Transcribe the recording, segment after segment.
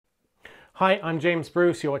Hi, I'm James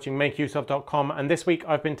Bruce, you're watching MakeUseOf.com, and this week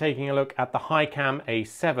I've been taking a look at the HiKam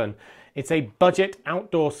A7. It's a budget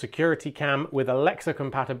outdoor security cam with Alexa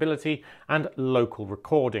compatibility and local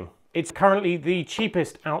recording. It's currently the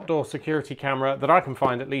cheapest outdoor security camera that I can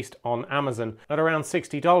find, at least on Amazon, at around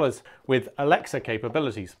 $60 with Alexa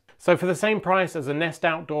capabilities. So for the same price as a Nest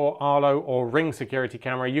Outdoor, Arlo or Ring security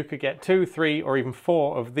camera, you could get 2, 3 or even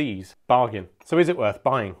 4 of these. Bargain. So is it worth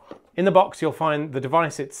buying? In the box you'll find the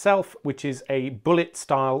device itself, which is a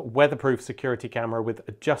bullet-style weatherproof security camera with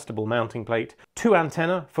adjustable mounting plate, 2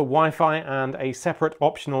 antennae for Wi-Fi and a separate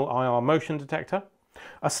optional IR motion detector,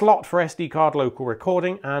 a slot for SD card local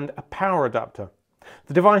recording and a power adapter.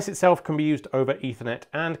 The device itself can be used over Ethernet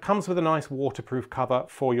and comes with a nice waterproof cover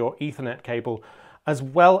for your Ethernet cable, as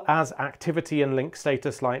well as activity and link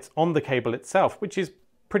status lights on the cable itself, which is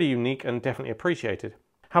pretty unique and definitely appreciated.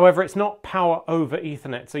 However, it's not power over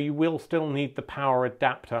Ethernet, so you will still need the power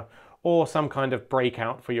adapter or some kind of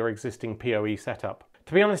breakout for your existing PoE setup.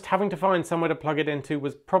 To be honest, having to find somewhere to plug it into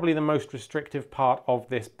was probably the most restrictive part of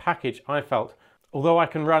this package, I felt. Although I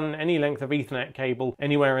can run any length of Ethernet cable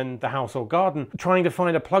anywhere in the house or garden, trying to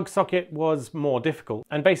find a plug socket was more difficult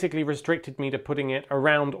and basically restricted me to putting it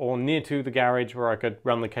around or near to the garage where I could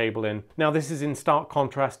run the cable in. Now this is in stark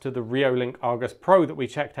contrast to the Reolink Argus Pro that we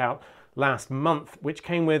checked out last month, which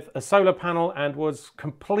came with a solar panel and was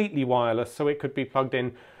completely wireless, so it could be plugged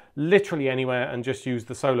in literally anywhere and just use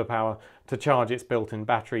the solar power to charge its built-in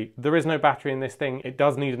battery. There is no battery in this thing. It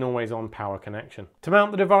does need an always-on power connection. To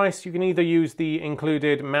mount the device, you can either use the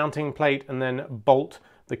included mounting plate and then bolt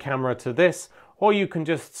the camera to this, or you can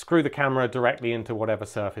just screw the camera directly into whatever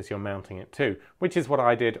surface you're mounting it to, which is what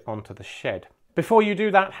I did onto the shed. Before you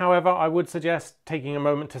do that, however, I would suggest taking a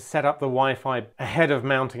moment to set up the Wi-Fi ahead of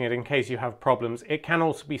mounting it in case you have problems. It can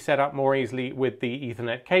also be set up more easily with the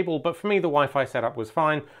Ethernet cable, but for me the Wi-Fi setup was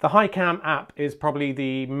fine. The HiKam app is probably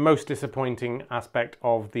the most disappointing aspect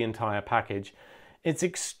of the entire package. It's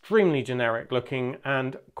extremely generic looking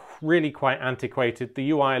and really quite antiquated.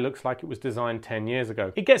 The UI looks like it was designed 10 years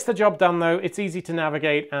ago. It gets the job done though. It's easy to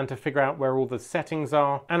navigate and to figure out where all the settings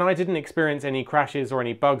are, and I didn't experience any crashes or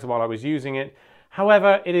any bugs while I was using it.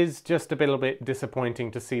 However, it is just a little bit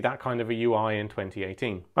disappointing to see that kind of a UI in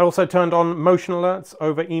 2018. I also turned on motion alerts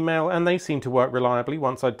over email and they seem to work reliably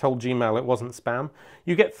once I'd told Gmail it wasn't spam.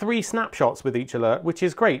 You get 3 snapshots with each alert, which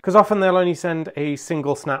is great because often they'll only send a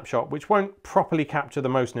single snapshot which won't properly capture the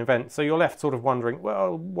motion event, so you're left sort of wondering,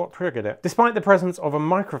 well, what triggered it? Despite the presence of a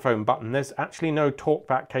microphone button, there's actually no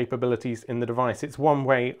talkback capabilities in the device. It's one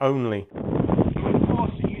way only. So of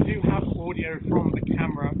course you do have audio from the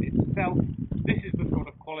camera itself. This is the sort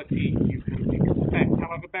of quality you can expect.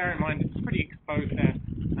 However, bear in mind it's pretty exposed there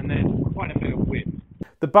and there's quite a bit of width.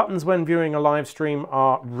 The buttons when viewing a live stream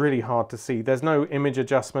are really hard to see. There's no image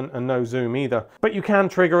adjustment and no zoom either. But you can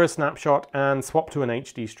trigger a snapshot and swap to an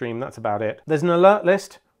HD stream, that's about it. There's an alert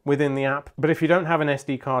list within the app, but if you don't have an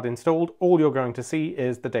SD card installed, all you're going to see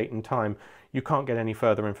is the date and time. You can't get any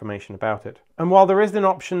further information about it. And while there is an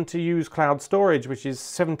option to use cloud storage, which is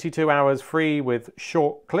 72 hours free with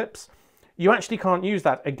short clips, you actually can't use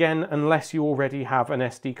that again unless you already have an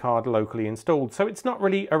SD card locally installed. So it's not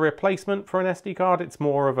really a replacement for an SD card, it's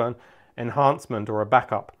more of an enhancement or a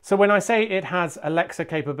backup. So when I say it has Alexa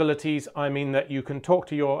capabilities, I mean that you can talk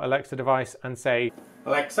to your Alexa device and say,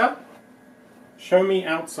 "Alexa, show me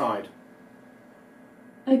outside."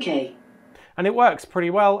 Okay. And it works pretty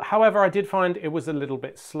well. However, I did find it was a little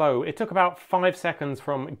bit slow. It took about 5 seconds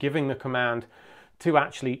from giving the command to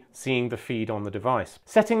actually seeing the feed on the device.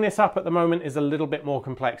 Setting this up at the moment is a little bit more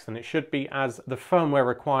complex than it should be, as the firmware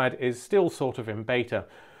required is still sort of in beta.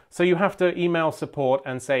 So you have to email support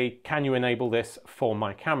and say, can you enable this for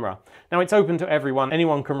my camera? Now it's open to everyone.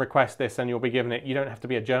 Anyone can request this and you'll be given it. You don't have to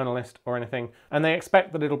be a journalist or anything. And they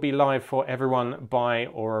expect that it'll be live for everyone by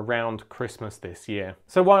or around Christmas this year.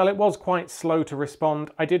 So while it was quite slow to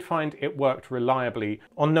respond, I did find it worked reliably.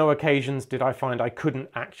 On no occasions did I find I couldn't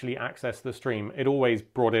actually access the stream. It always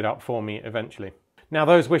brought it up for me eventually. Now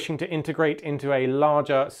those wishing to integrate into a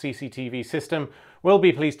larger CCTV system will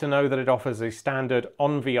be pleased to know that it offers a standard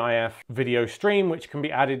on-VIF video stream which can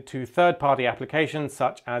be added to third-party applications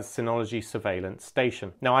such as Synology Surveillance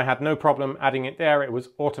Station. Now I had no problem adding it there, it was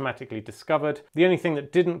automatically discovered. The only thing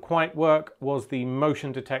that didn't quite work was the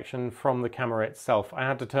motion detection from the camera itself. I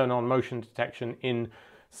had to turn on motion detection in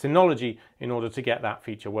Synology in order to get that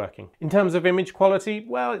feature working. In terms of image quality,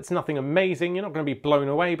 well, it's nothing amazing, you're not going to be blown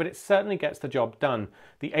away, but it certainly gets the job done.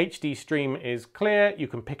 The HD stream is clear, you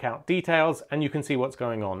can pick out details, and you can see what's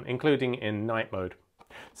going on, including in night mode.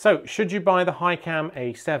 So, should you buy the HiKam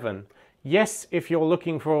A7? Yes, if you're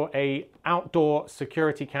looking for an outdoor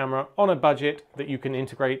security camera on a budget that you can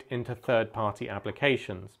integrate into third-party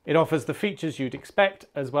applications. It offers the features you'd expect,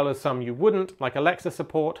 as well as some you wouldn't, like Alexa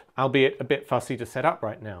support, albeit a bit fussy to set up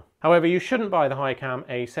right now. However, you shouldn't buy the HiKam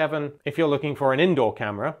A7 if you're looking for an indoor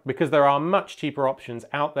camera, because there are much cheaper options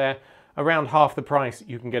out there. Around half the price,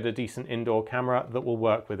 you can get a decent indoor camera that will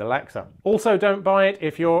work with Alexa. Also, don't buy it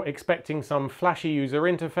if you're expecting some flashy user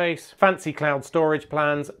interface, fancy cloud storage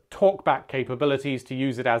plans, talkback capabilities to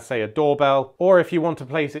use it as, say, a doorbell, or if you want to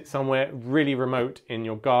place it somewhere really remote in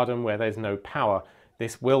your garden where there's no power.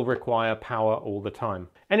 This will require power all the time.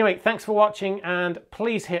 Anyway, thanks for watching, and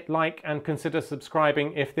please hit like and consider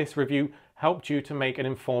subscribing if this review helped you to make an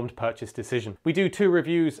informed purchase decision. We do 2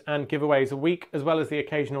 reviews and giveaways a week, as well as the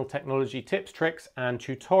occasional technology tips, tricks, and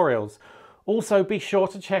tutorials. Also, be sure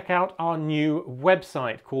to check out our new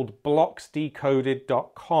website called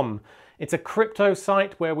blocksdecoded.com. It's a crypto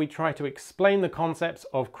site where we try to explain the concepts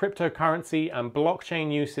of cryptocurrency and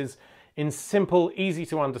blockchain uses in simple, easy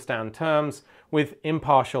to understand terms with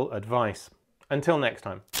impartial advice. Until next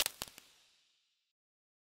time.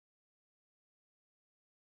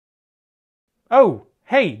 Oh,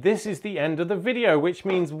 hey, this is the end of the video, which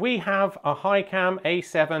means we have a HiKam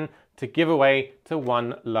A7 to give away to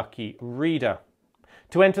one lucky reader.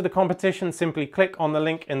 To enter the competition, simply click on the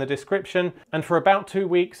link in the description, and for about 2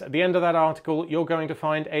 weeks, at the end of that article, you're going to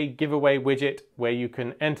find a giveaway widget where you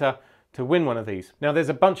can enter to win one of these. Now, there's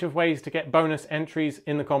a bunch of ways to get bonus entries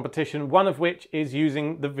in the competition, one of which is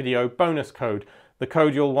using the video bonus code. The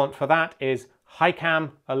code you'll want for that is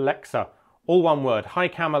HiKam Alexa. All one word,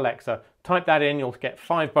 HiKam Alexa. Type that in, you'll get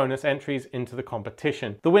 5 bonus entries into the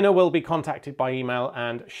competition. The winner will be contacted by email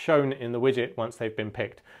and shown in the widget once they've been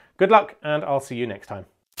picked. Good luck, and I'll see you next time.